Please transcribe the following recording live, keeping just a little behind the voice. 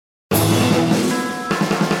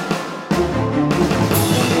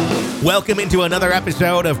Welcome into another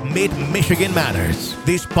episode of Mid-Michigan Matters.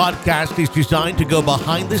 This podcast is designed to go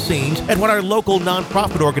behind the scenes at what our local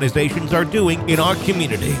nonprofit organizations are doing in our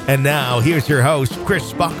community. And now, here's your host,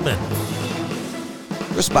 Chris Bachman.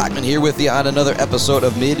 Chris Bachman here with you on another episode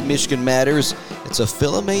of Mid-Michigan Matters. It's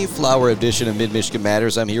a Mayflower edition of Mid-Michigan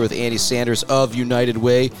Matters. I'm here with Andy Sanders of United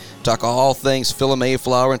Way. Talk all things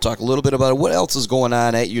Mayflower and talk a little bit about what else is going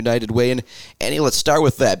on at United Way. And Andy, let's start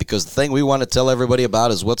with that because the thing we want to tell everybody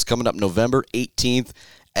about is what's coming up November 18th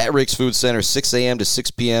at Rick's Food Center, 6 a.m. to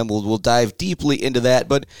 6 p.m. We'll dive deeply into that,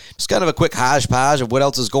 but just kind of a quick hodgepodge of what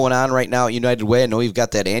else is going on right now at United Way. I know you've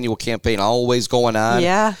got that annual campaign always going on.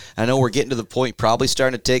 Yeah. I know we're getting to the point probably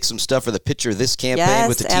starting to take some stuff for the picture of this campaign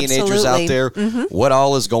with the teenagers out there. Mm-hmm. What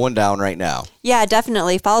all is going down right now? Yeah,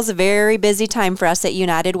 definitely. Fall's a very busy time for us at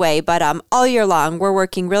United Way, but all year long, we're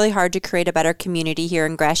working really hard to create a better community here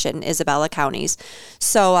in Gratiot and Isabella counties.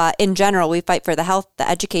 So in general, we fight for the health, the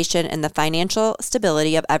education, and the financial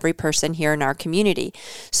stability of every person here in our community.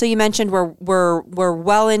 So you mentioned we're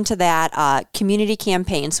well into that community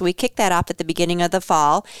campaign. So we kicked that off at the beginning of the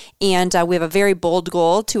fall, and we have a very bold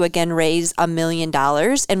goal to again raise $1 million.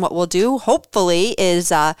 And what we'll do, hopefully,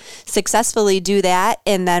 is successfully do that,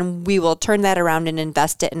 and then we will turn that around and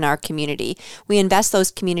invest it in our community. We invest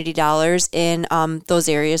those community dollars in those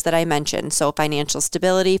areas that I mentioned. So financial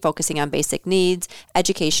stability, focusing on basic needs,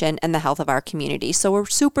 education, and the health of our community. So we're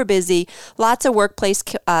super busy. Lots of workplace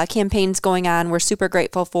campaigns going on. We're super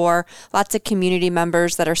grateful for lots of community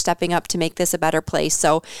members that are stepping up to make this a better place.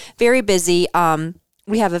 So very busy.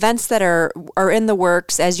 We have events that are in the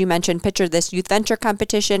works. As you mentioned, picture this youth venture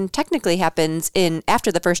competition technically happens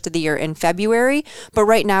after the first of the year in February, but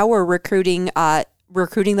right now we're recruiting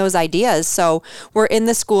those ideas. So we're in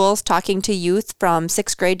the schools talking to youth from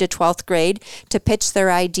 6th grade to 12th grade to pitch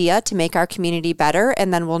their idea to make our community better,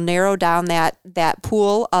 and then we'll narrow down that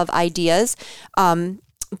pool of ideas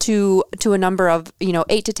to a number of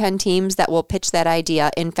 8 to 10 teams that will pitch that idea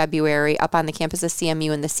in February up on the campus of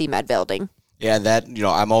CMU in the CMed building. Yeah, that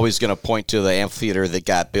I'm always going to point to the amphitheater that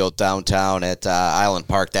got built downtown at Island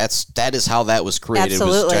Park. That is how that was created.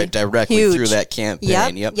 Absolutely. It was directly Huge. through that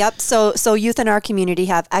campaign. Yep. So youth in our community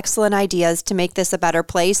have excellent ideas to make this a better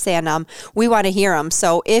place, and we want to hear them.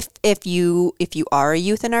 So if you are a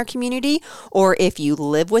youth in our community, or if you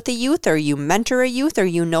live with a youth, or you mentor a youth, or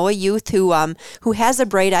you know a youth who has a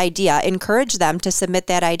bright idea, encourage them to submit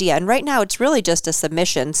that idea. And right now it's really just a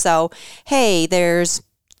submission. So hey,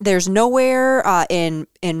 there's nowhere in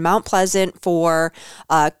Mount Pleasant for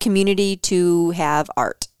a community to have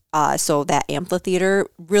art. So that amphitheater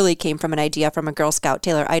really came from an idea from a Girl Scout,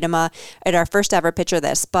 Taylor Idema, at our first ever Picture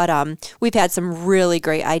This. But we've had some really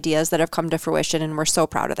great ideas that have come to fruition, and we're so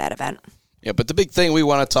proud of that event. Yeah, but the big thing we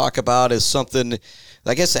want to talk about is something,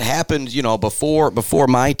 I guess it happened, before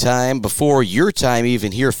my time, before your time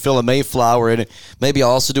even here, Mayflower, and maybe I'll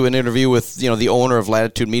also do an interview with, the owner of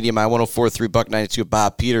Latitude Media, MY1043, BUCK92,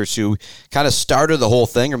 Bob Peters, who kind of started the whole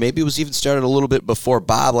thing, or maybe it was even started a little bit before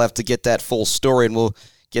Bob. We'll have to get that full story, and we'll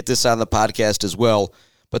get this on the podcast as well.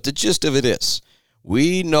 But the gist of it is,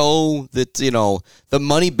 we know that, the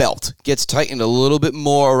money belt gets tightened a little bit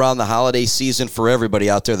more around the holiday season for everybody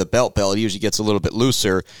out there. The belt usually gets a little bit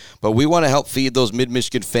looser, but we want to help feed those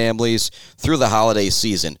Mid-Michigan families through the holiday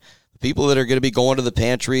season. The people that are going to be going to the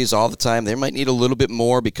pantries all the time, they might need a little bit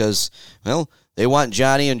more because, they want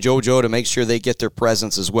Johnny and JoJo to make sure they get their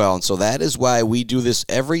presents as well. And so that is why we do this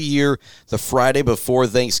every year, the Friday before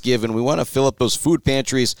Thanksgiving. We want to fill up those food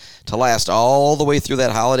pantries to last all the way through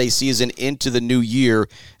that holiday season into the new year.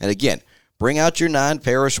 And again, bring out your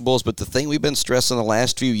non-perishables. But the thing we've been stressing the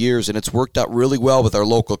last few years, and it's worked out really well with our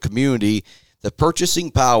local community, the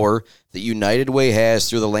purchasing power that United Way has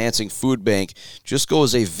through the Lansing Food Bank just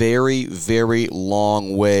goes a very, very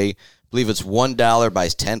long way. I believe it's $1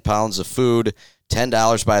 buys 10 pounds of food,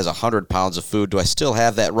 $10 buys 100 pounds of food. Do I still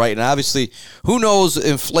have that right? And obviously, who knows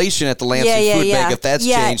inflation at the Lansing Food Bank if that's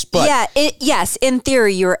changed. But yes, in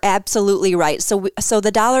theory, you're absolutely right. So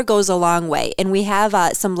the dollar goes a long way, and we have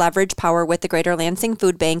some leverage power with the Greater Lansing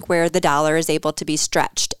Food Bank where the dollar is able to be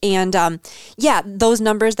stretched. And those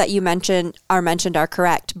numbers that you mentioned are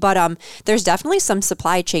correct. But there's definitely some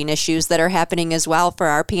supply chain issues that are happening as well for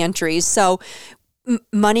our pantries. So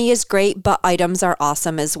Money is great, but items are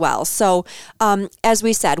awesome as well. So, as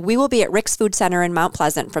we said, we will be at Rick's Food Center in Mount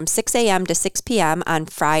Pleasant from 6 a.m. to 6 p.m. on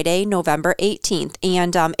Friday, November 18th.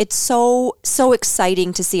 And it's so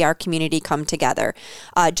exciting to see our community come together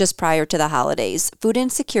just prior to the holidays. Food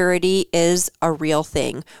insecurity is a real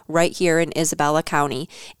thing right here in Isabella County.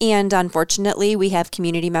 And unfortunately, we have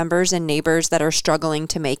community members and neighbors that are struggling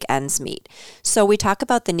to make ends meet. So we talk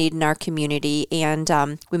about the need in our community, and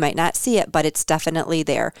we might not see it, but it's definitely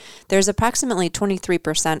there. There's approximately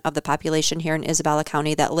 23% of the population here in Isabella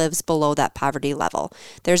County that lives below that poverty level.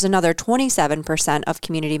 There's another 27% of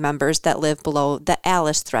community members that live below the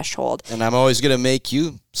ALICE threshold. And I'm always going to make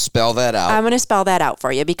you spell that out. I'm going to spell that out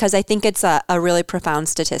for you because I think it's a really profound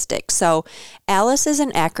statistic. So ALICE is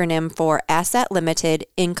an acronym for Asset Limited,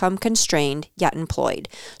 Income Constrained, Yet Employed.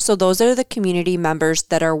 So those are the community members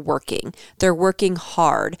that are working. They're working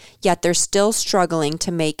hard, yet they're still struggling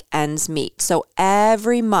to make ends meet. So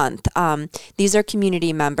every month, these are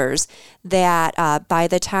community members that by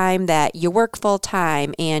the time that you work full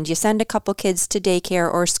time and you send a couple kids to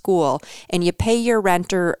daycare or school and you pay your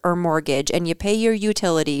rent or mortgage and you pay your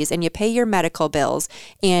utilities and you pay your medical bills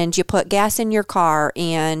and you put gas in your car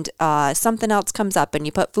and something else comes up and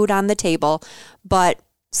you put food on the table, but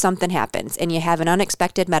something happens and you have an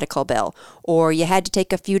unexpected medical bill, or you had to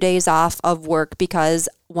take a few days off of work because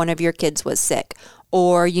one of your kids was sick,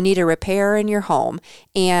 or you need a repair in your home,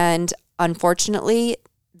 and unfortunately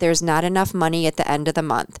there's not enough money at the end of the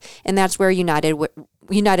month. And that's where United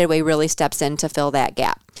Way really steps in to fill that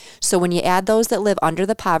gap. So when you add those that live under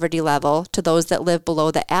the poverty level to those that live below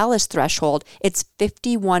the ALICE threshold, it's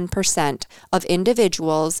 51% of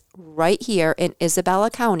individuals right here in Isabella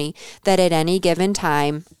County that at any given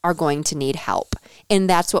time are going to need help. And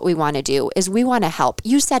that's what we want to do, is we want to help.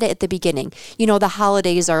 You said it at the beginning, the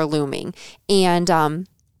holidays are looming, and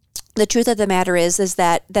the truth of the matter is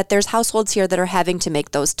that there's households here that are having to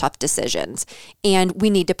make those tough decisions, and we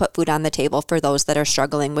need to put food on the table for those that are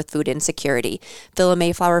struggling with food insecurity. Phila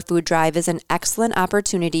Mayflower Food Drive is an excellent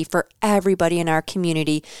opportunity for everybody in our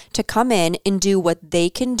community to come in and do what they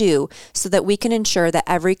can do so that we can ensure that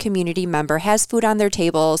every community member has food on their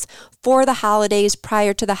tables for the holidays,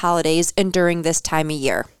 prior to the holidays, and during this time of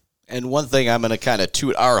year. And one thing I'm going to kind of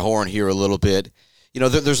toot our horn here a little bit.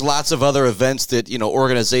 There's lots of other events that,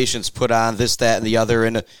 organizations put on, this, that, and the other,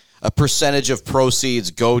 and a percentage of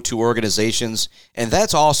proceeds go to organizations, and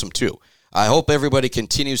that's awesome, too. I hope everybody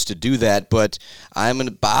continues to do that, but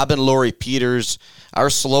Bob and Lori Peters. Our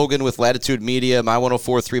slogan with Latitude Media,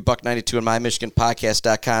 MY1043, BUCK92, and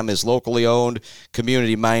MyMichiganPodcast.com is locally owned,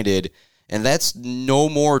 community-minded, and that's no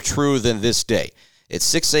more true than this day. It's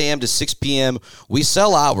 6 a.m. to 6 p.m. We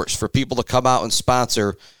sell hours for people to come out and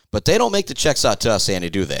sponsor, but they don't make the checks out to us, Andy,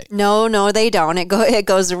 do they? No, they don't. It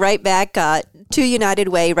goes right back to United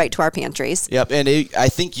Way, right to our pantries. Yep, and I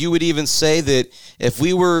think you would even say that if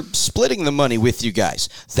we were splitting the money with you guys,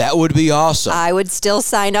 that would be awesome. I would still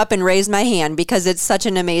sign up and raise my hand because it's such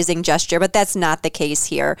an amazing gesture, but that's not the case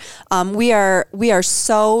here. We are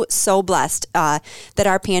so blessed that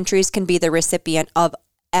our pantries can be the recipient of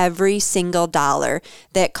every single dollar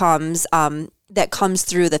that comes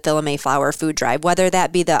through the Phila Mayflower Food Drive, whether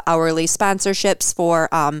that be the hourly sponsorships for,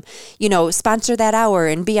 sponsor that hour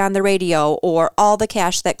and be on the radio, or all the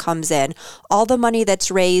cash that comes in, all the money that's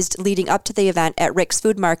raised leading up to the event at Rick's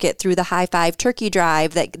Food Market through the High Five Turkey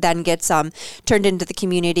Drive that then gets turned into the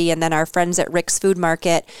community, and then our friends at Rick's Food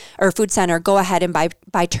Market or Food Center go ahead and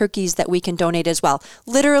buy turkeys that we can donate as well.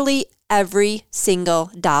 Literally every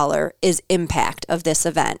single dollar is impact of this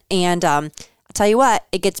event, and I'll tell you what,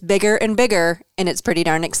 it gets bigger and bigger, and it's pretty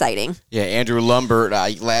darn exciting. Yeah, Andrew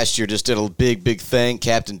Lumbert last year just did a big thing,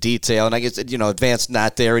 Captain Detail, and I guess, Advanced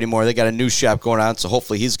not there anymore. They got a new shop going on, so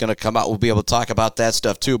hopefully he's going to come out. We'll be able to talk about that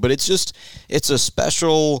stuff too, but it's a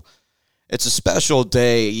special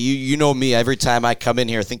day. You know me, every time I come in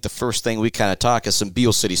here, I think the first thing we kind of talk is some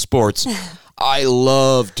Beale City sports. I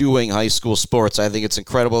love doing high school sports. I think it's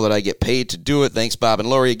incredible that I get paid to do it. Thanks, Bob and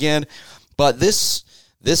Lori, again. But this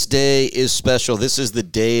day is special. This is the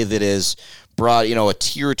day that has brought, a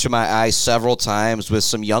tear to my eye several times with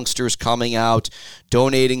some youngsters coming out,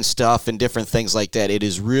 donating stuff and different things like that. It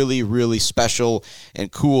is really, really special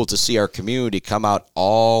and cool to see our community come out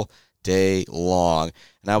all day long.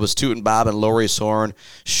 And I was tooting Bob and Lori's horn.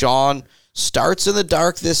 Sean starts in the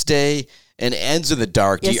dark this day, and ends in the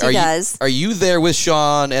dark. Yes, he does. Are you there with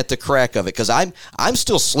Sean at the crack of it? Because I'm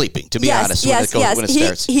still sleeping, to be honest, when it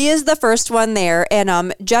starts. He is the first one there,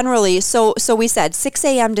 and generally, so we said 6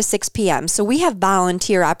 a.m. to 6 p.m. So we have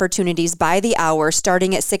volunteer opportunities by the hour,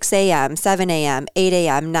 starting at 6 a.m., 7 a.m., 8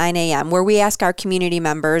 a.m., 9 a.m., where we ask our community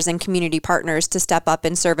members and community partners to step up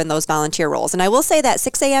and serve in those volunteer roles. And I will say that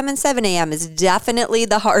 6 a.m. and 7 a.m. is definitely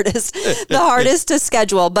the hardest to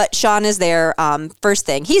schedule. But Sean is there first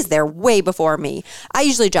thing. He's there way before me. I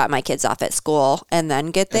usually drop my kids off at school and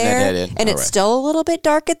then get there, and it's still a little bit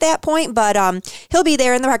dark at that point. But he'll be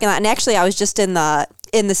there in the parking lot. And actually, I was just in the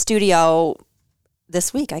studio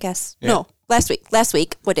this week, I guess. Yeah. No, last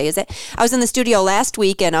week. What day is it? I was in the studio last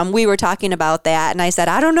week, and we were talking about that. And I said,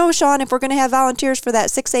 I don't know, Sean, if we're going to have volunteers for that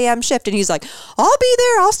 6 a.m. shift. And he's like, I'll be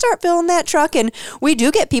there. I'll start filling that truck. And we do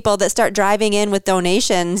get people that start driving in with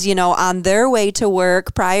donations, on their way to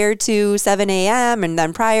work prior to 7 a.m. and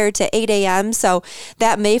then prior to 8 a.m. So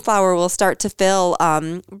that Mayflower will start to fill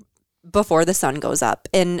before the sun goes up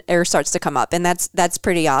or starts to come up. And that's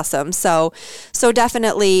pretty awesome. So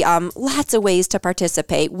definitely lots of ways to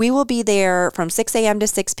participate. We will be there from 6 a.m. to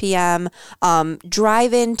 6 p.m.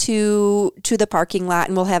 Drive into the parking lot,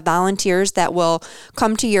 and we'll have volunteers that will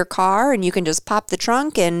come to your car, and you can just pop the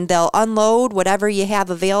trunk and they'll unload whatever you have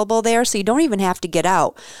available there. So you don't even have to get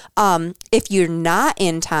out. If you're not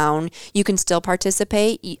in town, you can still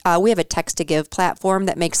participate. We have a text to give platform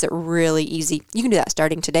that makes it really easy. You can do that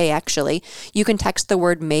starting today, actually. You can text the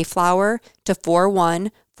word Mayflower to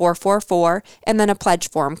 41444, and then a pledge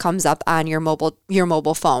form comes up on your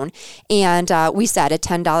mobile phone. And we said a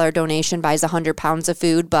 $10 donation buys 100 pounds of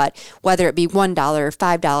food, but whether it be $1,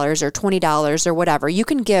 $5, or $20 or whatever, you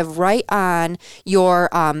can give right on your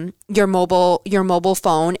mobile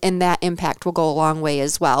phone, and that impact will go a long way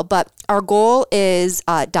as well. But our goal is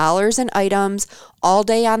dollars and items all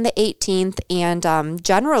day on the 18th, and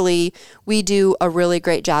generally we do a really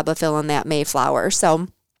great job of filling that Mayflower. So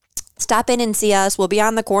stop in and see us. We'll be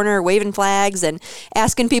on the corner waving flags and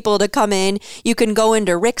asking people to come in. You can go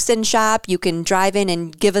into Rick's and shop. You can drive in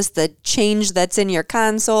and give us the change that's in your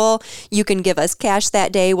console. You can give us cash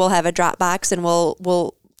that day. We'll have a drop box, and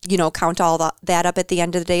we'll count all that up at the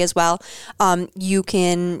end of the day as well. You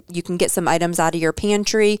can get some items out of your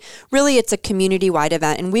pantry. Really, it's a community-wide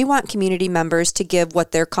event, and we want community members to give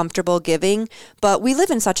what they're comfortable giving. But we live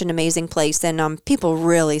in such an amazing place, and people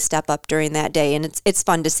really step up during that day, and it's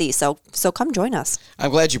fun to see. So come join us. I'm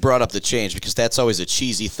glad you brought up the change, because that's always a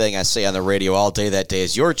cheesy thing I say on the radio all day that day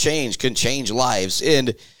is your change can change lives.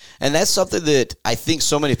 And that's something that I think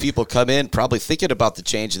so many people come in probably thinking about the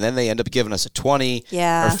change, and then they end up giving us a 20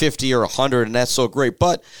 or 50 or 100, and that's so great.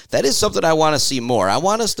 But that is something I want to see more. I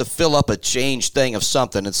want us to fill up a change thing of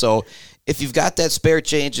something. And so if you've got that spare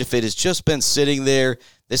change, if it has just been sitting there,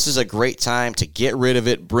 this is a great time to get rid of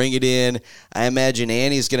it, bring it in. I imagine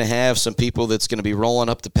Annie's going to have some people that's going to be rolling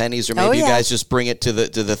up the pennies, or maybe you guys just bring it to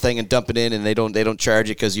the thing and dump it in, and they don't charge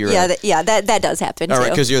it because you're that does happen too. All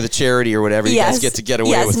right, because you're the charity or whatever. You guys get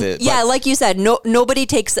away with it. Yeah, like you said, nobody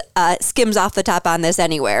takes skims off the top on this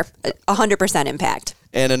anywhere. 100% impact.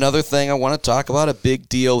 And another thing I want to talk about, a big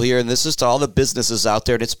deal here, and this is to all the businesses out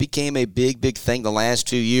there, and it's became a big thing the last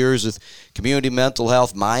 2 years with Community Mental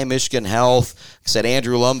Health, My Michigan Health, like I said,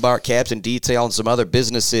 Andrew Lombard, Captain Detail, and some other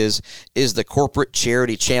businesses, is the Corporate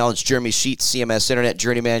Charity Challenge. Jeremy Sheets, CMS Internet,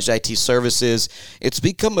 Journey Managed IT Services. It's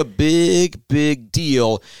become a big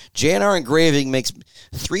deal. JNR Engraving makes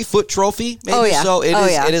 3-foot trophy, maybe so.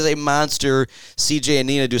 It is a monster. CJ and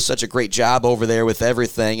Nina do such a great job over there with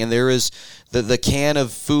everything, and there is the can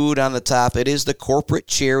of food on the top. It is the Corporate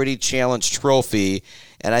Charity Challenge Trophy.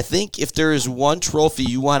 And I think if there is one trophy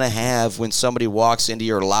you want to have when somebody walks into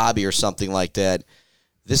your lobby or something like that,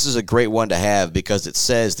 this is a great one to have, because it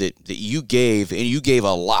says that you gave, and you gave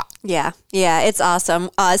a lot. Yeah, it's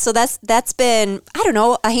awesome. So that's been, I don't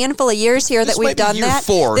know, a handful of years here that we've done that.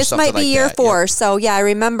 This might be year 4. So I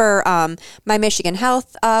remember My Michigan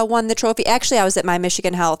Health won the trophy. Actually, I was at My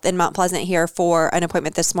Michigan Health in Mount Pleasant here for an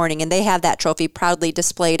appointment this morning, and they have that trophy proudly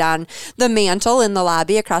displayed on the mantle in the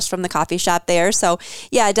lobby across from the coffee shop there. So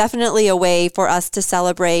definitely a way for us to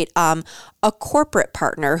celebrate a corporate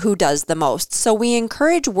partner who does the most. So we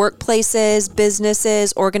encourage workplaces,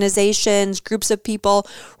 businesses, organizations, groups of people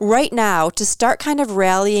right now to start kind of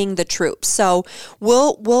rallying the troops. So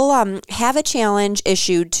we'll have a challenge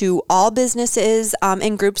issued to all businesses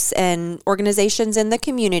and groups and organizations in the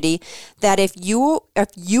community that if you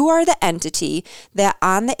are the entity that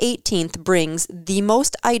on the 18th brings the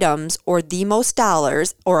most items or the most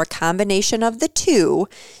dollars or a combination of the two,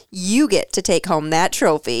 you get to take home that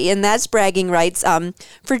trophy. And that's bragging rights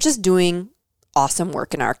for just doing awesome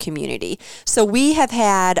work in our community. So we have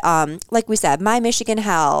had, like we said, My Michigan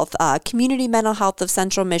Health, Community Mental Health of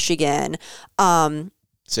Central Michigan.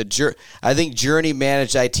 I think Journey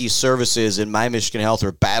Managed IT Services and My Michigan Health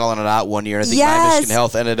were battling it out one year. And I think Yes. My Michigan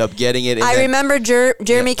Health ended up getting it. I remember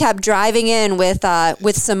Jeremy kept driving in with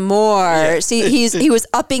some more. Yeah. See, he was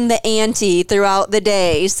upping the ante throughout the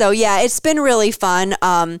day. So yeah, it's been really fun.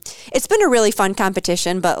 It's been a really fun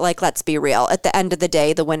competition. But like, let's be real. At the end of the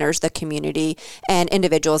day, the winner's the community and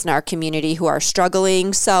individuals in our community who are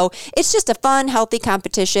struggling. So it's just a fun, healthy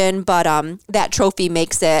competition. But that trophy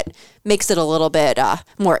makes it a little bit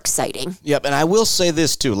more exciting. Yep, and I will say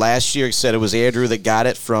this too. Last year, I said it was Andrew that got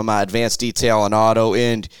it from Advanced Detail and Auto,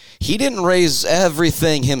 and he didn't raise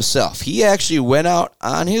everything himself. He actually went out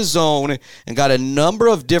on his own and got a number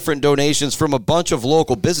of different donations from a bunch of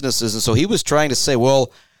local businesses, and so he was trying to say,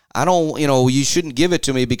 well, I don't, you shouldn't give it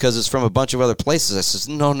to me because it's from a bunch of other places. I says,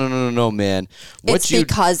 no, man. It's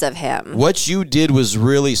because of him. What you did was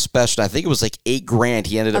really special. I think it was like $8,000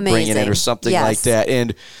 he ended up bringing in or something like that.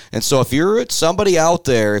 And so if you're somebody out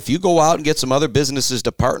there, if you go out and get some other businesses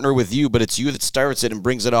to partner with you, but it's you that starts it and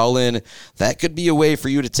brings it all in, that could be a way for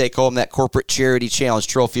you to take home that corporate charity challenge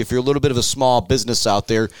trophy. If you're a little bit of a small business out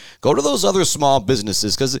there, go to those other small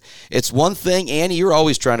businesses because it's one thing, Annie, you're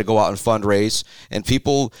always trying to go out and fundraise, and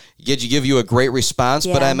people give you a great response,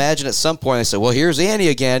 but I imagine at some point I say, well, here's Annie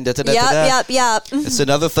again. Yep. It's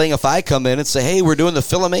another thing if I come in and say, hey, we're doing the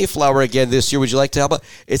Fill of Mayflower again this year. Would you like to help out?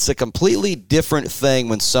 It's a completely different thing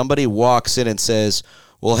when somebody walks in and says,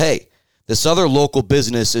 well, hey, this other local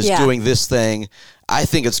business is doing this thing. I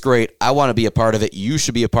think it's great. I want to be a part of it. You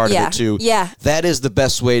should be a part of it too. Yeah. That is the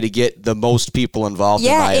best way to get the most people involved,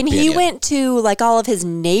 in my opinion. Yeah, and he went to like all of his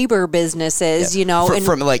neighbor businesses,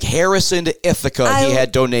 From like Harrison to Ithaca, he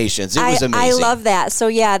had donations. It was amazing. I love that. So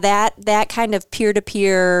yeah, that kind of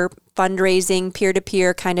peer-to-peer fundraising,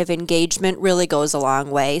 peer-to-peer kind of engagement really goes a long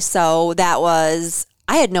way. So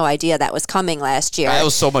I had no idea that was coming last year. That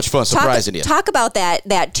was so much fun, surprising you. Talk about that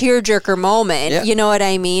tearjerker moment. Yeah. You know what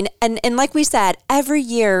I mean? And like we said, every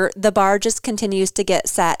year the bar just continues to get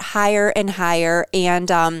set higher and higher.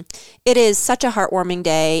 And it is such a heartwarming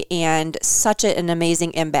day and such an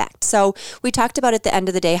amazing impact. So we talked about at the end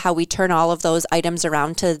of the day how we turn all of those items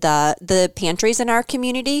around to the pantries in our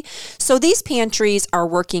community. So these pantries are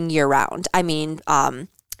working year round. I mean,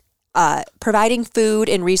 providing food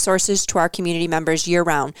and resources to our community members year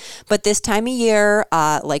round. But this time of year,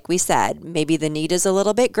 like we said, maybe the need is a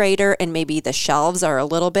little bit greater and maybe the shelves are a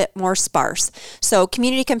little bit more sparse. So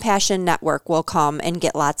Community Compassion Network will come and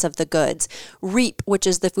get lots of the goods. REAP, which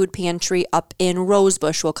is the food pantry up in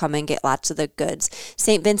Rosebush, will come and get lots of the goods.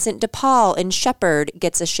 St. Vincent de Paul in Shepherd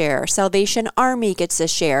gets a share. Salvation Army gets a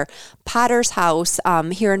share. Potter's House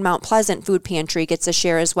here in Mount Pleasant Food Pantry gets a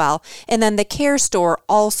share as well. And then the Care Store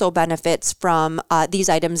also benefits from these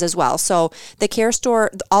items as well. So the Care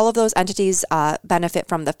Store, all of those entities benefit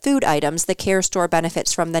from the food items. The Care Store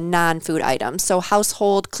benefits from the non-food items. So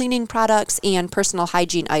household cleaning products and personal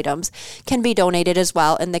hygiene items can be donated as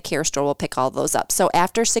well, and the Care Store will pick all those up. So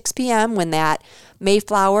after 6 p.m., when that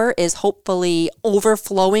Mayflower is hopefully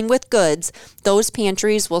overflowing with goods, those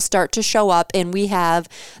pantries will start to show up, and we have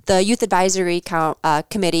the Youth Advisory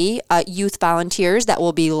Committee, youth volunteers that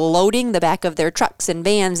will be loading the back of their trucks and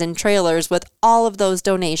vans and trailers with all of those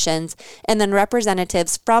donations, and then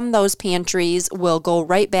representatives from those pantries will go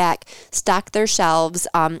right back, stock their shelves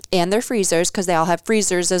and their freezers, because they all have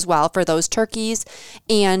freezers as well for those turkeys,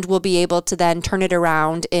 and will be able to then turn it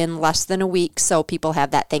around in less than a week so people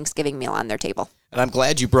have that Thanksgiving meal on their table. And I'm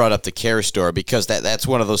glad you brought up the Care Store, because that's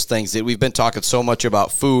one of those things that we've been talking so much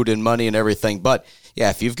about food and money and everything. But yeah,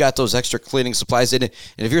 if you've got those extra cleaning supplies in it,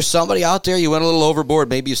 and if you're somebody out there, you went a little overboard,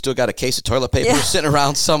 maybe you still got a case of toilet paper sitting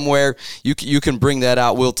around somewhere, you can bring that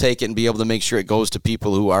out. We'll take it and be able to make sure it goes to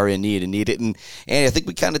people who are in need and need it. And I think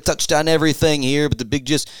we kind of touched on everything here, but the big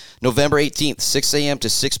gist, November 18th, 6 a.m. to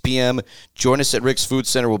 6 p.m., join us at Rick's Food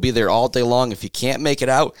Center. We'll be there all day long. If you can't make it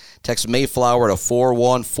out, text Mayflower to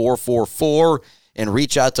 41444. And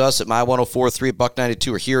reach out to us at MY1043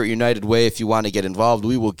 BUCK92 or here at United Way if you want to get involved.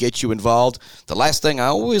 We will get you involved. The last thing I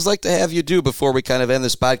always like to have you do before we kind of end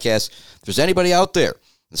this podcast, if there's anybody out there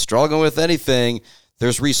that's struggling with anything,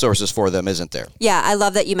 there's resources for them, isn't there? Yeah, I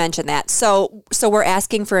love that you mentioned that. So we're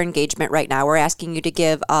asking for engagement right now. We're asking you to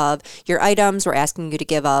give of your items. We're asking you to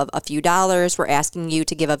give of a few dollars. We're asking you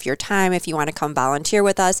to give of your time if you want to come volunteer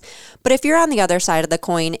with us. But if you're on the other side of the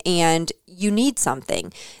coin and you need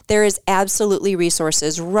something, there is absolutely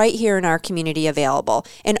resources right here in our community available.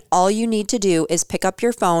 And all you need to do is pick up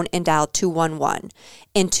your phone and dial 211.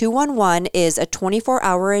 And 211 is a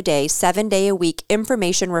 24-hour-a-day, 7-day-a-week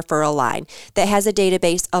information referral line that has a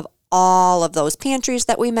database of all of those pantries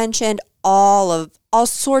that we mentioned, all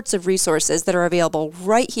sorts of resources that are available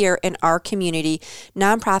right here in our community,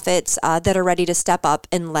 nonprofits that are ready to step up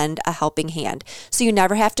and lend a helping hand. So you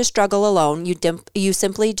never have to struggle alone. You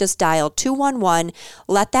simply just dial 211,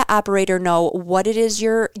 let that operator know what it is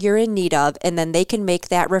you're in need of, and then they can make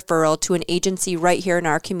that referral to an agency right here in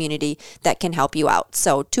our community that can help you out.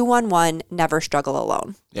 So 211, never struggle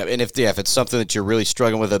alone. Yeah, and if it's something that you're really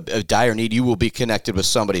struggling with, a dire need, you will be connected with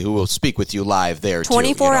somebody who will speak with you live there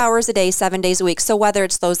 24 hours a day, 7 days a week. So whether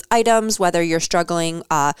it's those items, whether you're struggling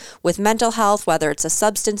with mental health, whether it's a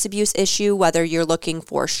substance abuse issue, whether you're looking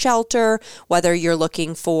for shelter, whether you're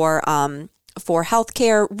looking for health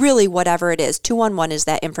care, really whatever it is, 211 is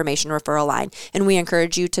that information referral line. And we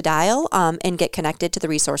encourage you to dial and get connected to the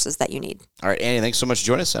resources that you need. All right, Annie, thanks so much for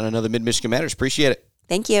joining us on another Mid-Michigan Matters. Appreciate it.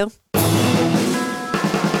 Thank you.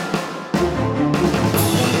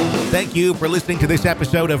 Thank you for listening to this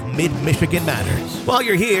episode of Mid-Michigan Matters. While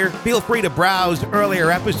you're here, feel free to browse earlier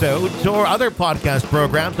episodes or other podcast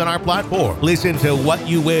programs on our platform. Listen to what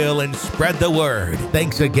you will and spread the word.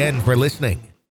 Thanks again for listening.